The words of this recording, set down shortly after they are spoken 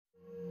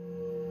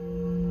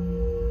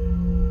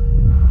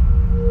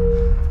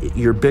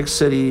Your big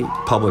city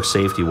public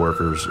safety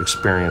workers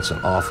experience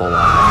an awful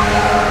lot.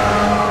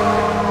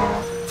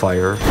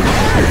 Fire,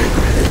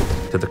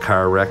 to the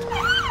car wreck,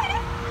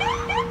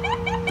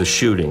 the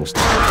shootings,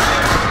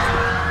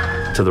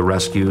 to the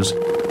rescues.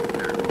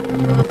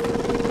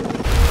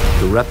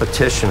 The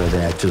repetition of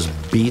that just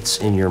beats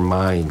in your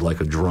mind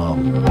like a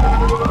drum.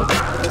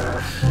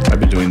 I've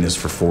been doing this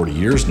for 40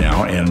 years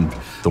now, and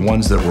the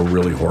ones that were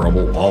really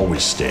horrible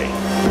always stay.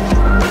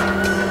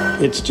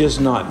 It's just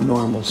not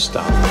normal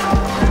stuff.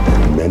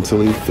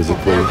 Mentally,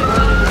 physically,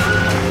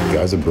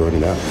 guys are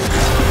burning out.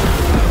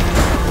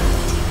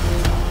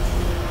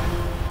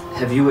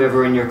 Have you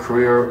ever in your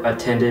career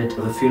attended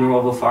the funeral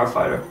of a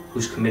firefighter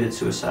who's committed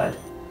suicide?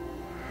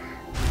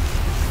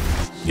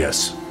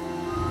 Yes.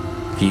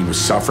 He was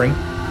suffering,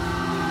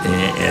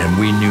 and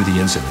we knew the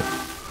incident.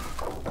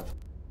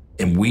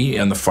 And we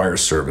and the fire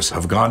service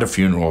have gone to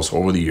funerals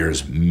over the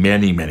years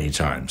many, many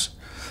times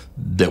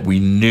that we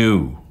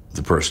knew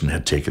the person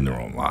had taken their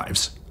own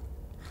lives,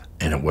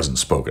 and it wasn't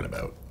spoken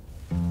about.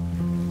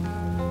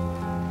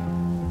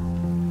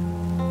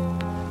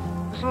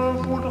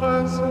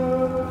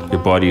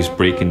 Your body's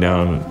breaking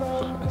down.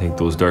 I think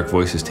those dark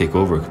voices take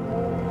over.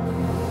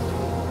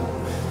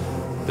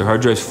 Their hard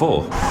drive's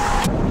full.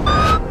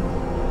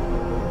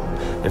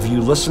 If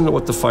you listen to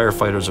what the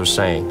firefighters are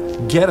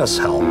saying, get us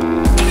help.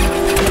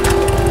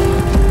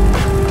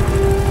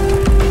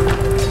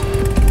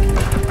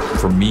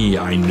 For me,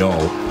 I know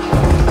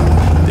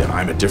that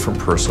I'm a different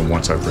person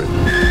once I've written.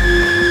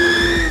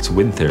 It's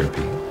wind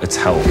therapy. It's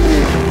help.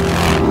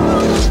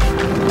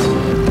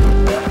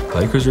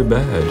 Bikers are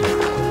bad.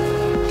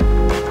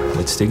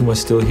 That stigma's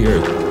still here.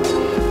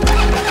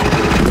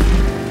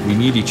 We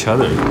need each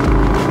other.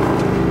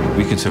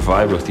 We can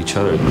survive with each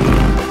other.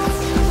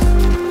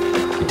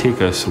 You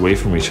take us away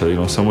from each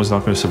other, someone's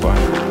not going to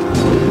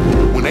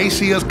survive. When they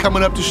see us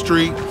coming up the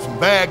street, some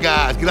bad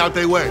guys get out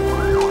their way.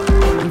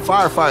 We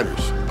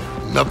firefighters,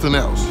 nothing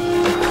else.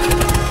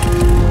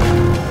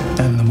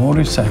 And the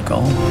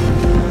motorcycle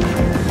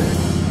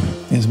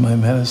is my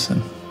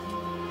medicine.